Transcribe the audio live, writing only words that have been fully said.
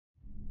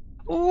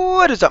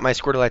What is up, my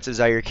Squirtleites? It's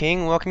Zaire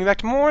King. Welcome you back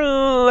to more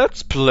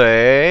Let's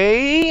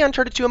Play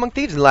Uncharted 2 Among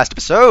Thieves. In the last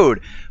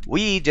episode,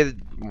 we did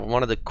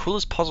one of the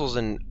coolest puzzles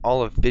in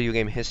all of video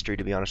game history,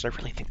 to be honest. I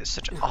really think this is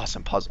such an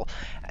awesome puzzle.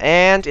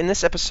 And in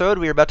this episode,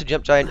 we are about to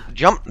jump.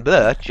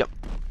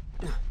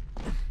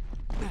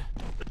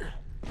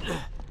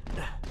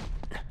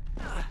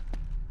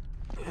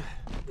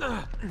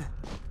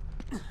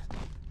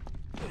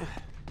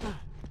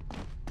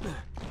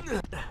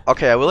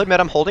 Okay, I will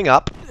admit I'm holding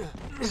up.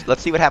 So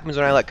let's see what happens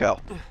when I let go.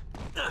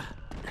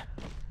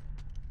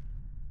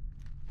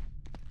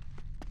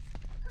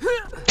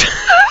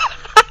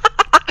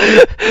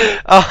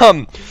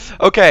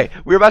 Okay,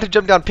 we're about to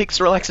jump down Pink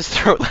Snorlax's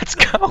throat. Let's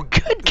go.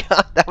 Good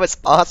God, that was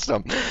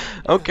awesome.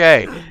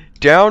 Okay,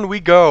 down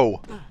we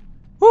go.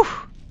 Whew.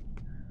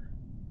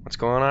 What's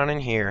going on in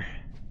here?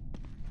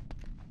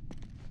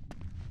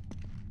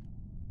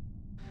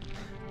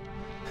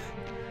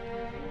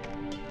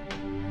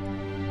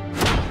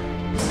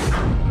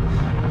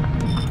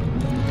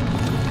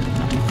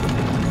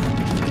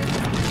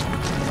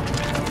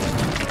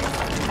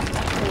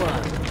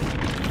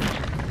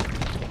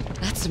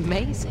 That's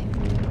amazing.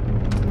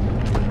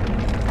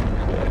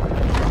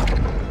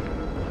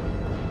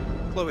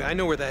 Chloe, I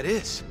know where that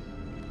is.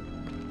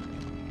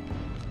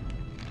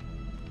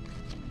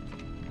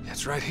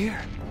 That's right here.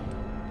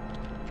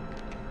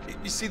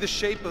 You see the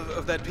shape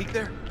of that peak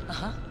there?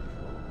 Uh-huh.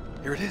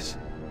 Here it is.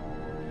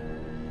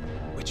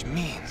 Which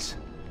means...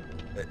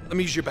 let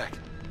me use your back.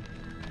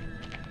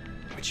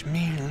 Which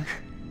means...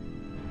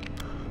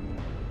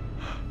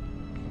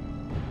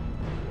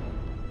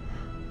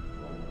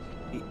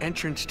 the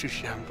entrance to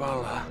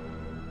Shambhala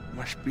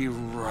must be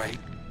right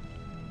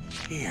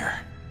here.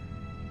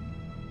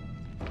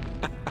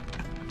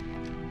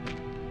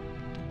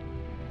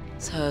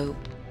 So,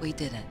 we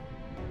did it.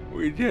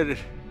 We did it.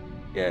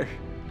 Yes.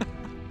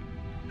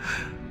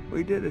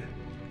 We did it.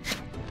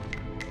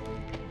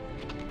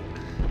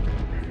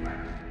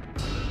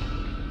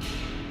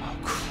 Oh,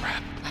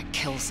 crap. That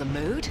kills the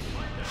mood.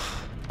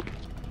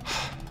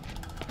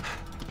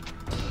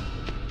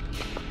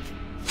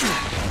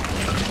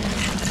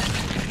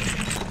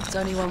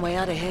 There's only one way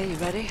out of here, you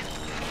ready?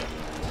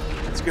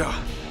 Let's go.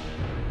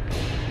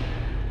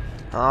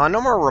 Aw,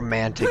 no more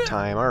romantic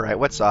time. Alright,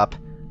 what's up?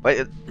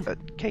 Wait,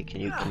 okay,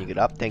 can you get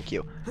up? Thank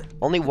you.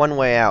 Only one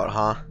way out,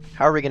 huh?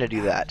 How are we gonna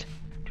do that? Do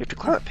we have to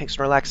climb up Pink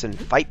Snorlax and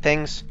fight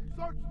things?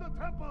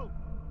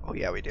 Oh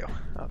yeah, we do.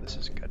 Oh, this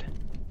is good.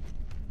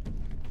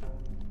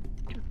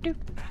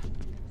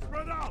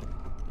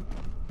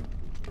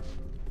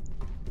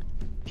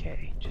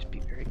 Okay, just be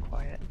very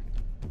quiet.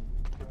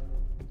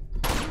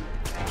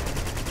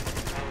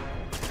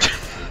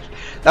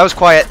 That was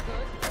quiet.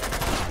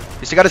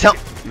 You still got his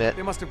helmet.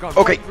 They must have gone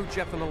Okay. right through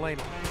Jeff and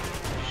Elena.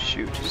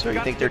 Shoot. So you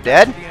think they're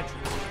dead?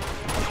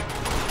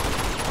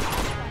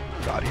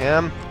 Got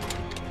him.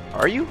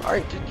 Are you?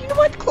 Alright. You know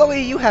what,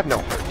 Chloe? You have no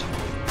hurt.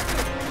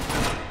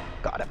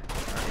 Got him.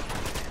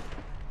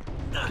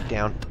 Right. Get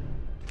down.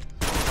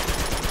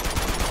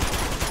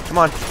 Come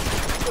on.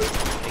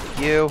 Thank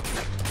you.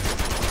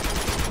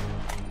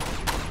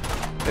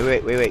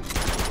 Wait.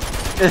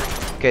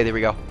 Okay, there we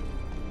go.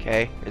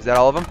 Okay, is that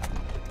all of them?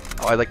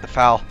 Oh, I like the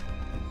foul.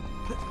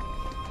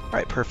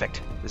 Alright,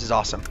 perfect. This is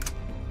awesome.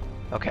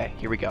 Okay,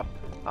 here we go.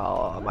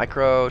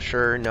 Micro,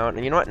 sure, no,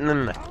 you know what?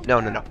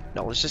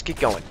 No, let's just get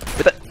going.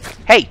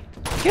 Hey,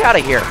 get out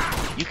of here.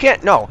 You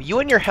can't, no, you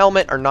and your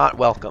helmet are not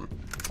welcome.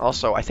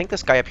 Also, I think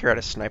this guy up here had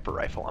a sniper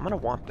rifle. I'm gonna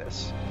want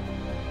this.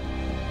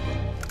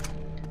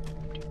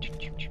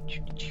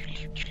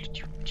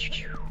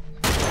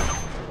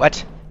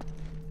 What?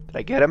 Did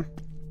I get him?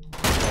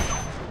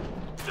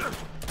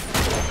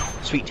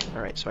 Sweet.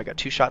 Alright, so I got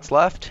 2 shots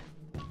left.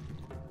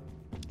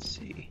 Let's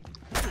see.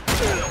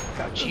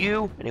 Got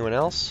you. Anyone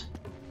else?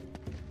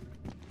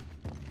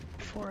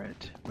 For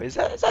it. Wait, is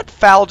that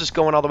foul just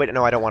going all the way to...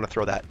 No, I don't want to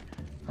throw that.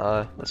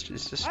 Let's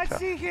just I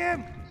see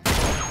him.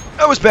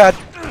 That was bad.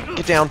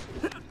 Get down.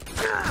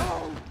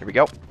 Here we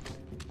go.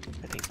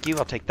 Thank you.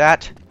 I'll take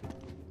that.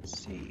 Let's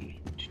see.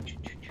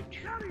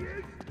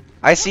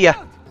 I see ya.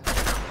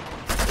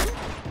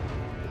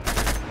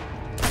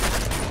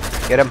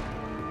 Get him.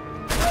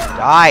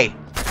 Die.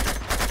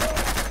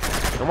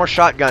 No more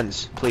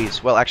shotguns,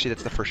 please. Well, actually,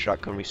 that's the first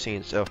shotgun we've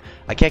seen, so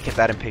I can't get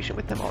that impatient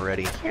with them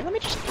already. Here, let me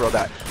just throw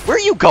that. Where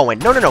are you going?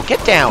 No,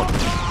 get down.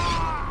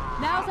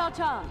 Now's our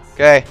chance.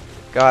 Okay,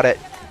 got it.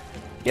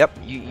 Yep,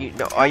 you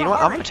know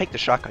what? I'm gonna take the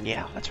shotgun.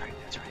 Yeah, that's right.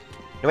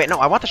 No, wait, no,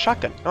 I want the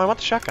shotgun. No, I want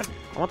the shotgun.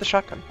 I'm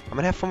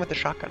gonna have fun with the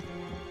shotgun.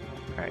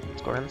 All right,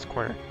 let's go around this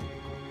corner.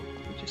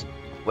 Just,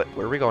 where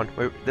are we going?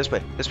 This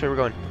way we're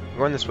going. We're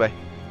going this way.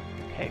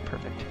 Okay,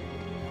 perfect.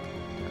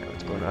 All right,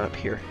 what's going on up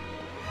here?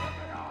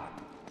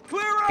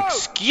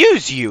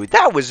 Excuse you,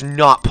 that was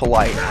not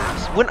polite.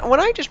 When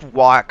I just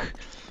walk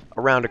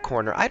around a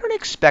corner, I don't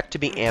expect to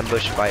be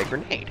ambushed by a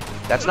grenade.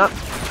 That's not...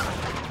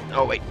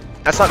 Oh, wait.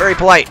 That's not very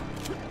polite.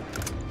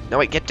 No,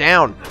 wait, get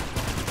down.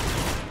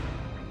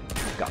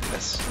 Got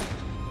this.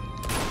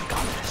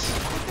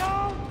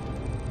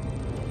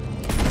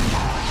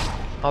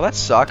 Oh, that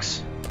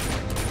sucks.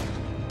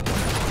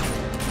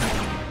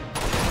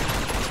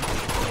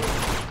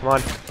 Come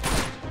on.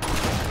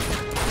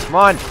 Come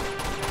on.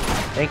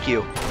 Thank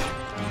you.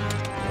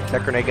 Is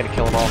that grenade gonna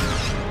kill them all?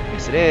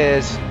 Yes, it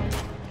is.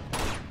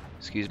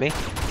 Excuse me.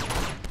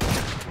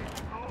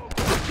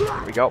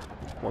 Here we go.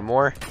 One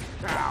more.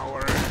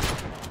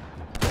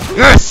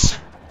 Yes!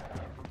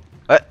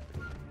 What?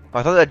 Oh,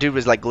 I thought that dude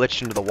was like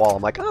glitched into the wall.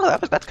 I'm like, oh,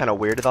 that's kind of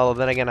weird. Although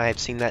then again, I have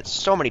seen that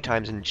so many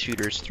times in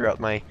shooters throughout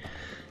my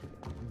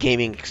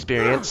gaming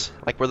experience,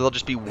 like where they'll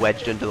just be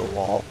wedged into the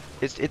wall.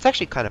 It's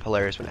actually kind of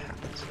hilarious when it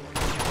happens.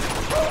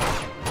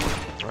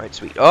 All right,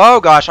 sweet.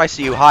 Oh gosh, I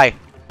see you. Hi.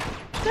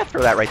 Yeah,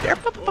 throw that right there.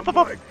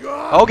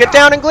 Oh, get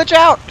down and glitch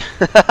out.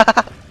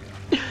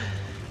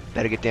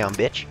 Better get down,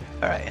 bitch.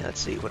 All right, let's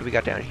see. What do we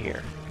got down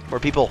here? More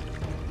people.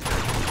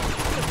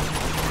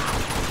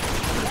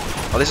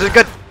 Oh, this is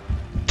good.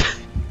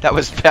 That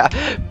was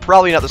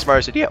probably not the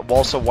smartest idea.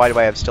 Also, why do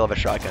I still have a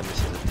shotgun? This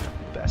isn't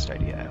the best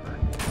idea ever.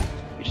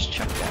 You just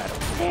chuck that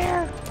over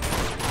there.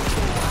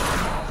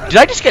 Did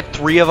I just get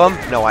 3 of them?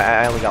 No,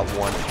 I only got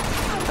 1.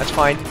 That's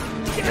fine.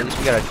 At least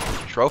we got a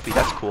trophy.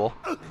 That's cool.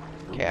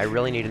 Okay, I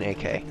really need an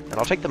AK. And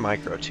I'll take the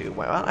micro, too.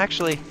 Well,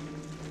 actually...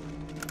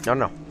 No.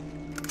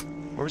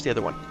 Where was the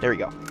other one? There we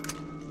go.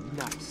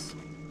 Nice.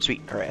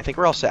 Sweet. Alright, I think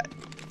we're all set.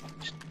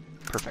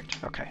 Perfect.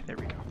 Okay, there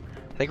we go.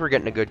 I think we're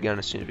getting a good gun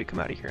as soon as we come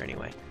out of here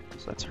anyway.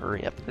 So let's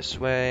hurry up this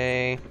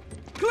way.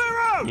 Clear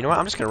out! You know what?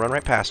 I'm just going to run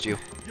right past you.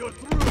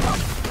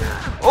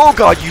 Oh,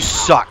 God, you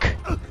suck!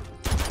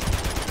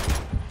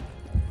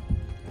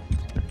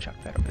 Chuck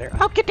that over there.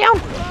 Oh, get down!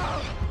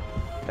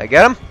 Did I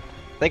get him?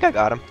 I think I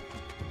got him.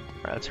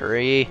 Alright, let's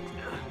hurry.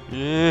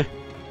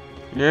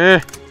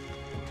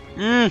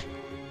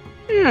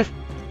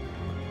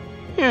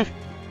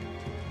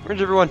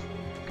 Where's everyone?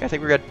 Okay, I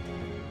think we're good.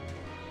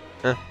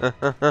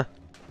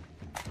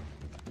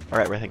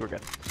 Alright, I think we're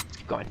good. Let's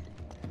keep going.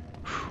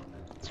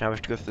 So now we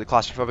have to go through the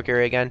claustrophobic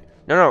area again.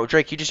 No,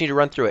 Drake, you just need to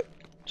run through it.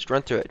 Just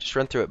run through it. Just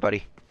run through it,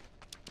 buddy.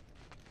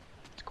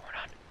 What's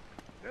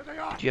going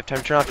on? Do you have time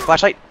to turn off the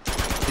flashlight?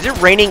 Is it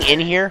raining in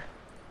here?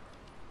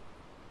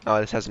 Oh,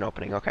 this has an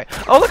opening. Okay.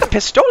 Oh, look, a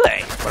pistole.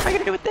 What am I going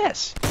to do with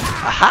this?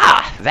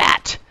 Aha!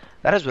 That!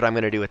 That is what I'm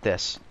going to do with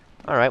this.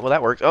 Alright, well,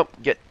 that works. Oh,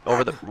 get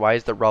over the... Why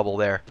is the rubble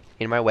there?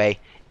 In my way.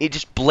 It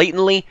just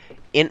blatantly...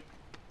 In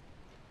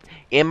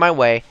my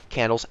way.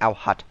 Candles. Ow,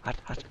 hot.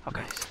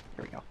 Okay,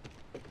 here we go.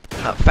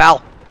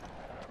 Foul!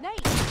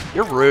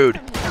 You're rude.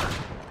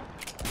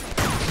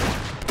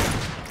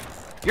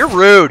 You're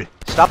rude!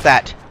 Stop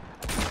that.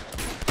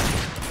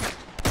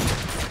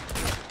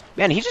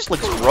 Man, he just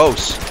looks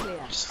gross.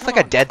 Just like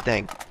a dead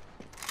thing.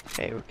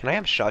 Okay, can I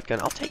have a shotgun?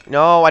 I'll take...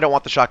 No, I don't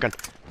want the shotgun.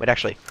 Wait,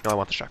 actually, no, I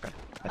want the shotgun.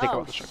 I think I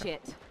want the shotgun.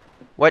 Shit.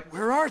 What?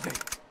 Where are they?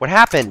 What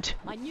happened?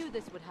 I knew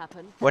this would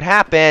happen. What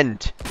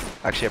happened?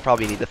 Actually, I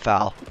probably need the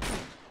foul.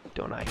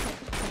 Don't I?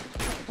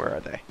 Where are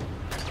they?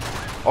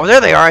 Oh,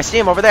 there they are. I see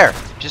them over there.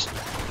 Just...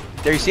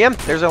 There, you see them?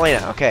 There's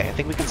Elena. Okay, I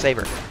think we can save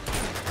her.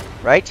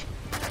 Right?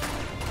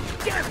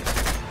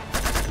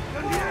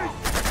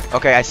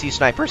 Okay, I see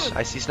snipers.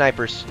 I see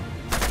snipers.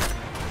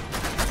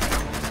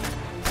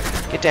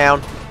 Get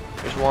down.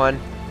 There's 1.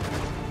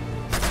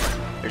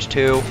 There's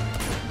 2.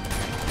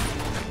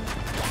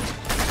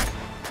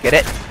 Get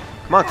it?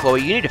 Come on,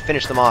 Chloe. You need to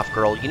finish them off,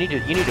 girl. You need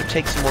to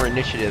take some more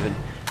initiative and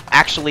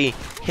actually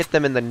hit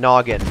them in the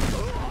noggin.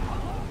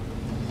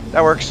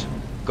 That works.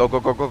 Go.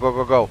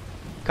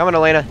 Coming,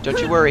 Elena. Don't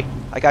you worry.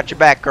 I got your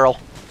back, girl.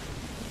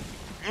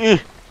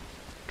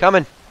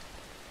 Coming.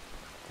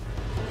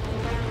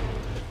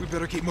 We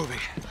better keep moving.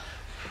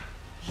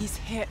 He's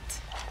hit.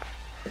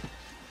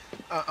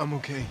 I'm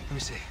okay. Let me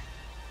see.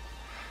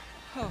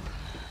 Oh.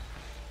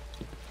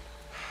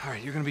 All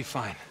right, you're gonna be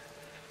fine.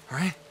 All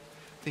right?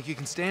 Think you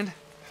can stand?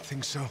 I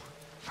think so. All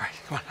right,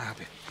 come on, I'll help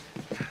you.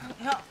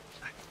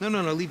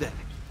 No, leave that.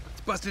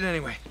 It's busted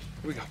anyway.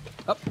 Here we go.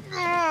 Up.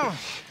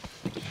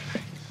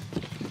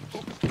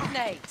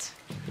 Nate.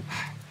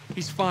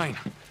 He's fine.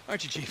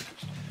 Aren't you, Chief?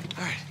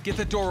 All right, get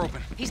the door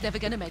open. He's never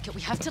gonna make it.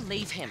 We have to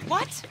leave him.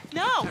 What?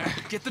 No!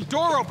 Get the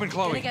door open,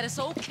 Chloe. Gonna get us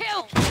all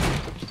killed.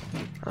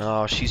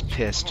 Oh, she's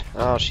pissed.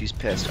 Oh, she's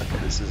pissed. Okay,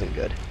 this isn't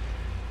good.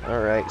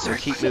 Alright, so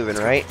keep moving,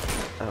 right?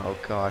 Oh,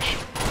 gosh.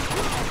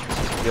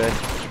 This is good.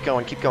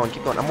 Keep going.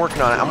 I'm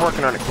working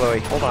on it,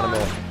 Chloe. Hold on a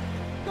minute.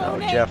 Oh,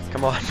 Jeff,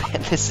 come on,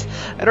 man.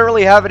 I don't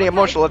really have any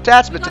emotional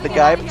attachment to the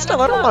guy, but still,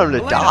 I don't want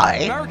him to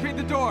die. Barricade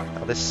the door.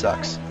 Oh, this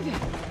sucks.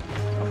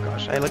 Oh,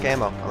 gosh. Hey, look,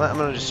 ammo. I'm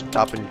gonna just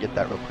stop and get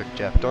that real quick,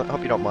 Jeff.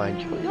 Hope you don't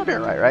mind. You'll be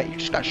alright, right? You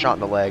just got shot in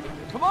the leg.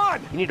 Come on.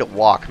 You need to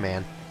walk,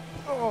 man.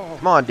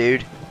 Come on,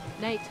 dude.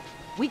 Nate,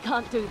 we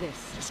can't do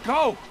this. Just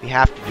go. We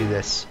have to do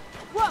this.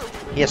 Whoa!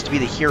 He has to be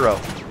the hero.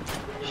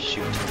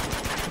 Shoot.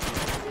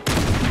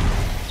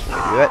 Can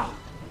we do it?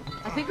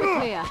 I think we're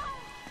clear.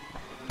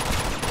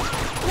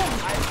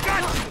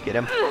 Get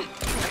him.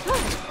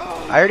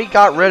 I already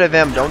got rid of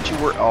him. Don't you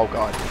worry. Oh,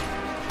 God.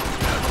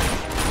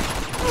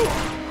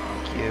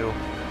 Thank you.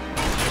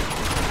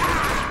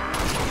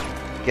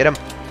 Get him.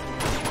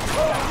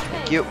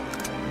 Thank you.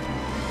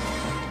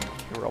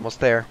 We're almost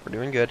there. We're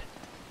doing good.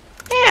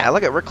 Yeah,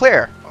 look at we're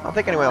clear. I don't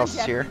think anyone else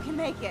is here.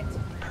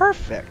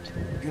 Perfect.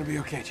 You're gonna be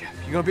okay, Jeff.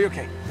 You're gonna be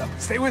okay.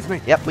 Stay with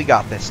me. Yep, we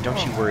got this. Don't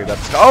you worry about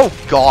this. Oh,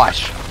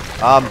 gosh.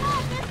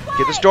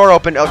 Get this door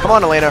open. Oh, come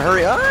on, Elena.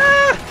 Hurry.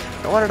 Ah!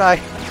 Don't want to die.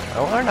 I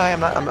don't want to die.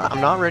 I'm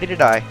not ready to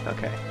die.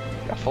 Okay.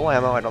 Got full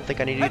ammo. I don't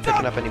think I need to be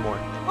picking up anymore.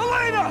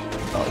 Elena!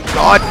 Oh,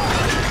 God.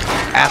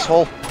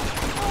 Asshole.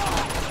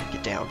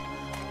 Get down.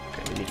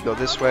 Okay, we need to go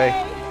this way.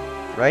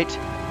 Right?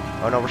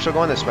 Oh, no, we're still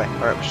going this way.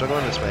 Alright, we're still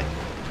going this way.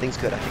 Everything's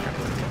good. I think I'm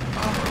good.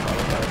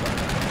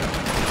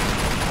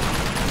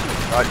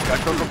 God,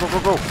 go, go, go, go,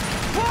 go.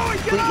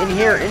 Please, in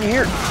here, in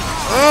here.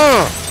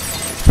 Ugh!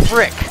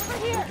 Frick.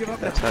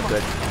 That's not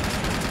good.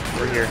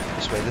 We're here.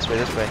 This way, this way,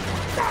 this way.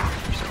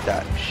 Just like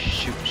that.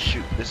 Shoot,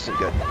 shoot. This isn't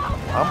good.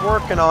 I'm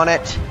working on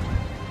it.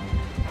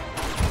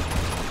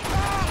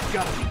 You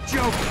gotta be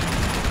joking.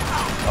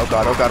 Oh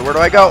God, where do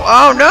I go?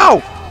 Oh no!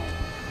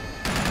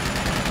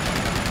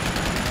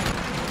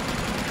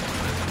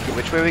 Okay,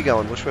 which way are we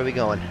going? Which way are we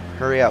going?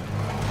 Hurry up.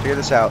 Figure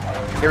this out.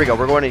 Here we go.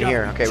 We're going in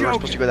here. Okay, we're not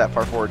supposed to go that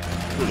far forward.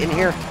 In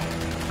here.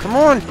 Come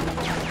on! I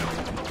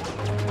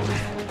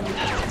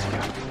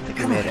think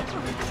we made it.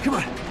 Come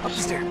on, up the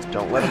stairs.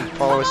 Don't let him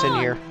follow us in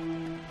here.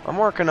 I'm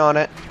working on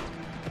it.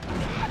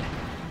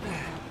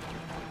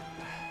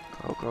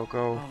 Go, go,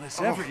 go. All this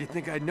effort, you'd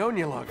think I'd known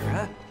you longer,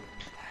 huh?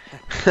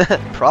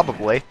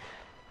 Probably.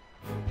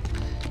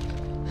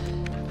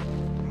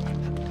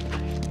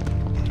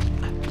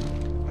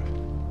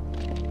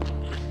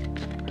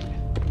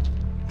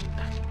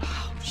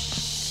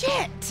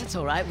 Shit! It's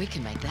all right. We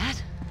can make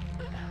that.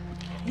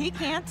 He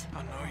can't.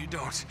 Oh, no, you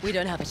don't. We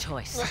don't have a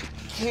choice. I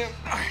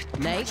can't.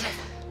 Nate?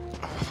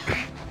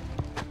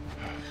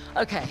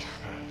 Okay.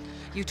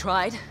 You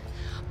tried,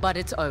 but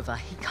it's over.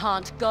 He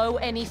can't go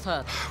any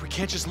further. We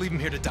can't just leave him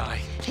here to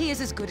die. He is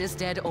as good as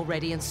dead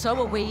already, and so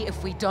are we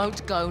if we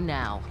don't go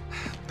now.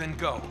 Then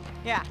go.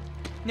 Yeah.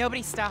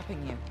 Nobody's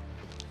stopping you.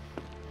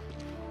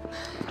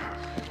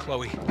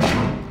 Chloe.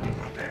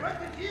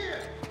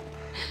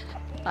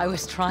 I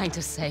was trying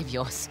to save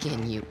your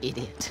skin, you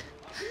idiot.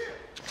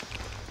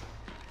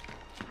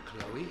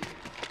 Chloe?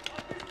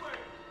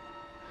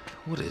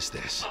 What is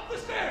this?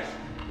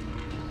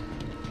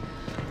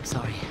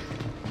 Sorry.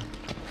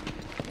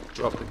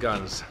 Drop the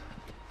guns.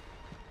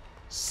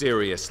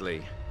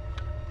 Seriously.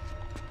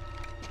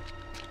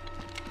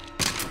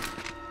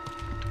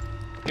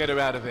 Get her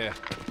out of here.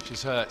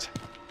 She's hurt.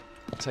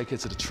 Take her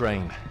to the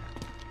train.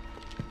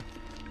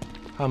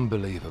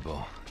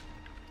 Unbelievable.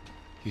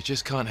 You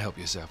just can't help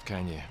yourself,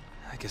 can you?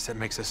 I guess that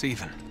makes us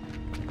even.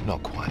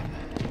 Not quite.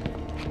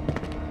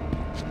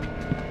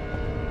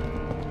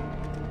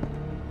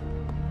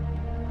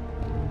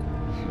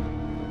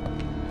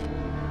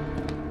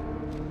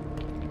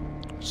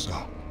 So,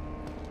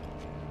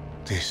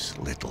 this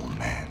little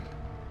man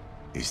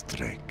is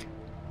Drake.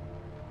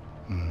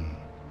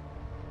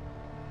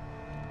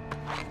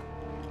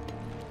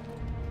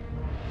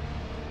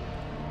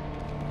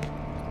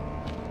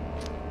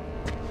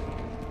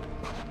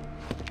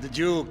 Did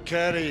you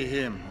carry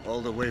him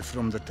all the way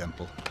from the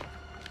temple?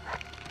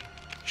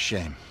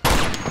 Shame.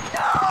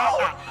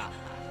 No!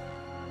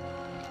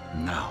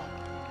 Now,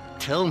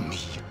 tell me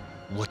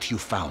what you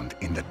found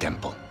in the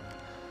temple.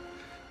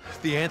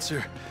 The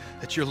answer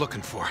that you're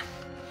looking for.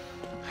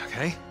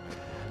 Okay?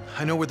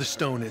 I know where the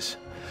stone is,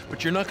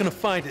 but you're not gonna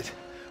find it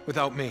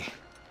without me.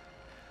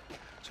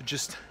 So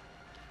just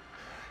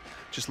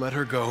let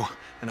her go,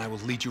 and I will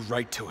lead you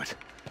right to it.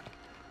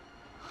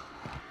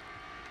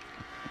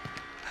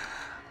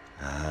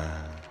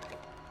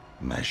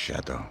 My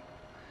shadow.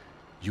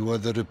 You are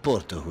the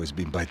reporter who has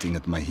been biting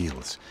at my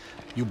heels.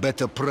 You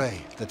better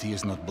pray that he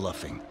is not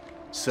bluffing.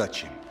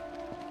 Search him.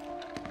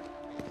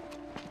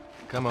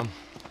 Come on.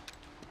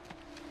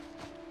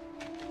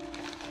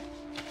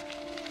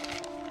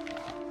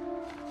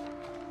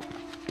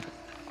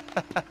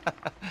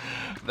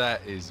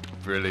 That is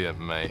brilliant,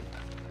 mate.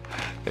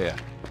 Here.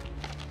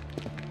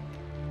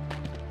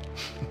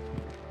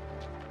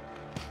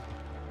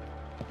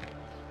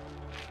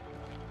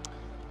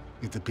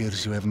 It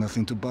appears you have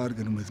nothing to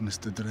bargain with,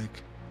 Mr.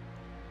 Drake.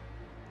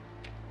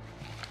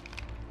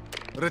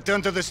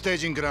 Return to the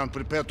staging ground.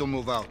 Prepare to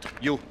move out.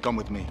 You, come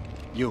with me.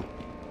 You.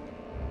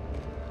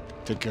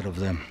 Take care of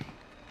them.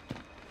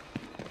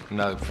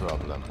 No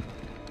problem.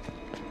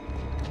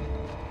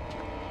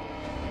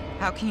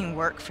 How can you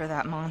work for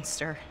that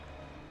monster?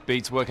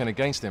 Beats working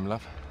against him,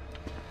 love.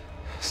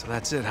 So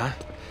that's it, huh?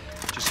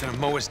 Just gonna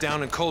mow us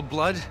down in cold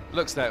blood?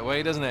 Looks that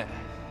way, doesn't it?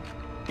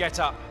 Get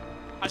up.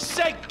 I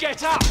said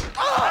get up!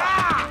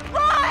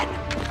 Run!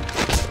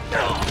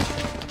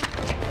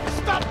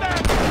 Stop them!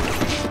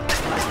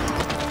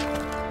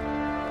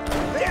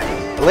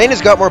 Elena's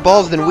got more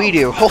balls than we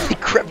do. Holy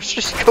crap,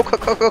 just go, go,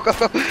 go, go, go,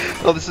 go.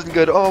 Oh, this isn't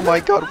good. Oh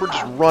my god, we're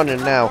just running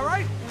now.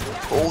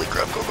 Holy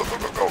crap, go, go, go,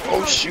 go, go.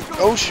 Oh shoot,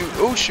 oh shoot,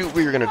 oh shoot.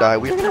 We're gonna die,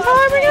 we're gonna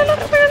die, we're gonna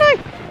die, we're gonna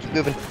die. Keep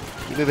moving,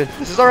 keep moving.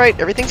 This is alright,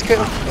 everything's cool.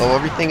 Oh,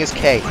 everything is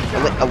K.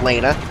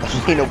 Elena,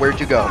 where'd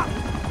you go?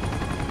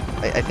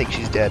 I think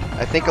she's dead.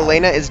 I think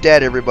Elena is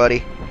dead,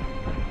 everybody.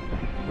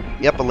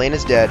 Yep,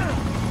 Elena's dead.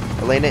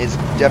 Elena is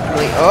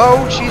definitely...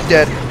 Oh, she's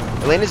dead.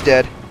 Elena's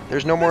dead.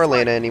 There's no more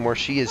Elena anymore.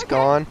 She is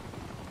gone.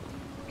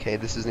 Okay,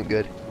 this isn't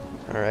good.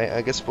 Alright,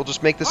 I guess we'll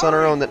just make this on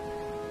our own then.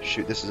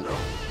 Shoot, this isn't...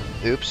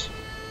 Oops.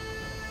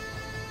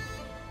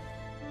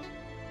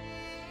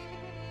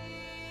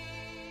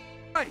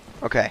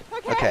 Okay,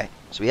 okay.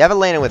 So we have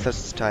Elena with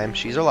us this time.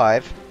 She's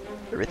alive.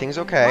 Everything's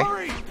okay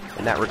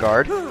in that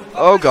regard.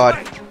 Oh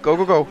god. Go,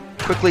 go, go.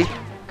 Quickly.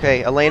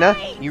 Okay, Elena,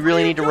 you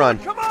really need to run.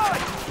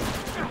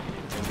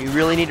 You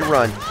really need to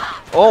run.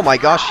 Oh my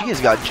gosh, she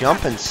has got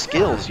jumping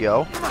skills,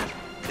 yo.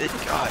 Good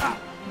god.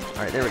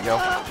 Alright, there we go.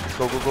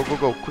 Go, go, go, go,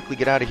 go. Quickly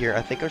get out of here.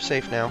 I think we're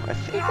safe now. I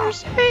think we're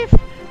safe.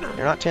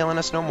 They're not tailing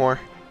us no more.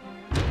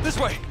 This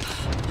way.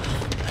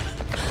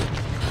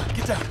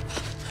 Get down.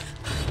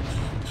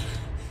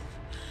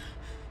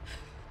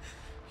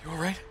 You all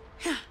right?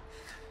 Yeah,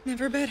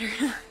 never better.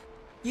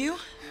 You?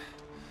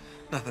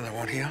 Nothing that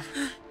won't heal.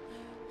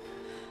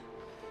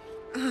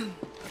 Okay.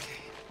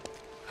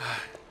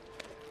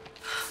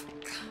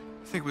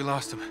 I think we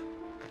lost him.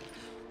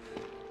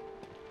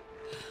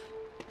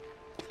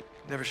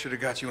 Never should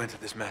have got you into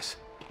this mess.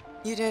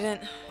 You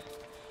didn't.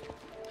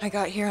 I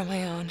got here on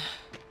my own.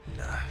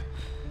 Nah.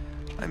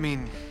 I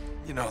mean,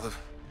 you know, the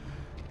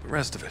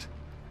rest of it.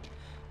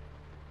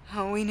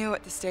 Oh, we knew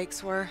what the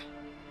stakes were.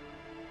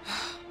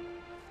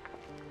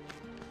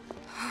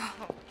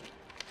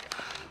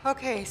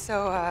 Okay,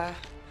 so,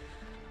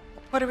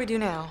 what do we do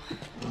now?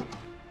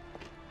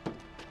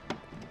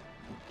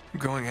 I'm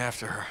going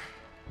after her.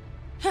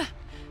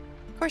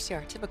 Of course you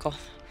are, typical.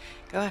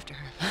 Go after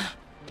her.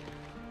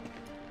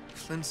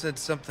 Flynn said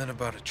something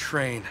about a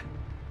train.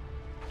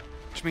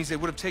 Which means they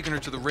would have taken her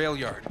to the rail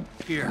yard.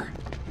 Here.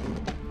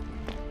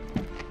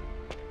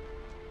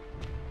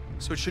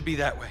 So it should be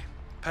that way.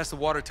 Past the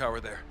water tower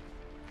there.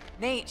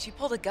 Nate, she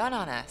pulled a gun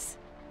on us.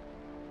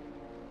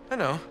 I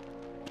know.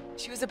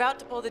 She was about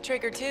to pull the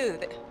trigger, too.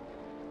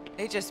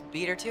 They just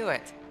beat her to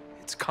it.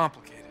 It's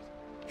complicated.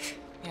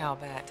 Yeah, I'll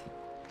bet.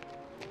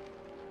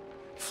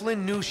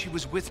 Flynn knew she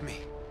was with me.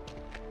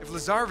 If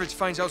Lazarevich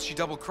finds out she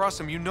double-crossed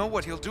him, you know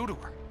what he'll do to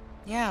her.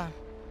 Yeah,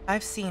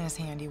 I've seen his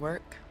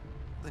handiwork.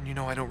 Then you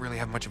know I don't really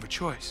have much of a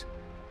choice.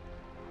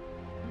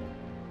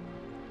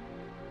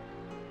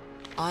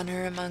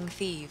 Honor among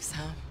thieves,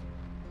 huh?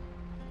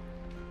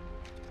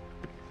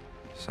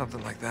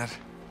 Something like that.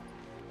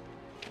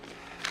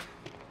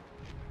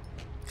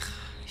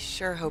 I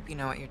sure hope you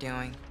know what you're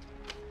doing.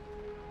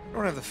 I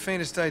don't have the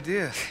faintest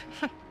idea.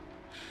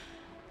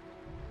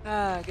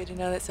 Good to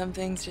know that some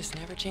things just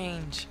never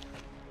change.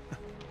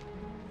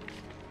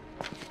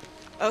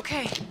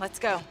 Okay, let's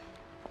go.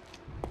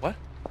 What?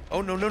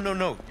 Oh, no, no, no,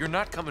 no. You're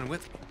not coming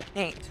with me.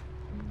 Nate,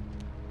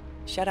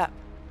 shut up,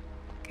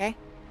 okay?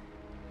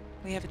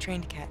 We have a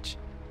train to catch.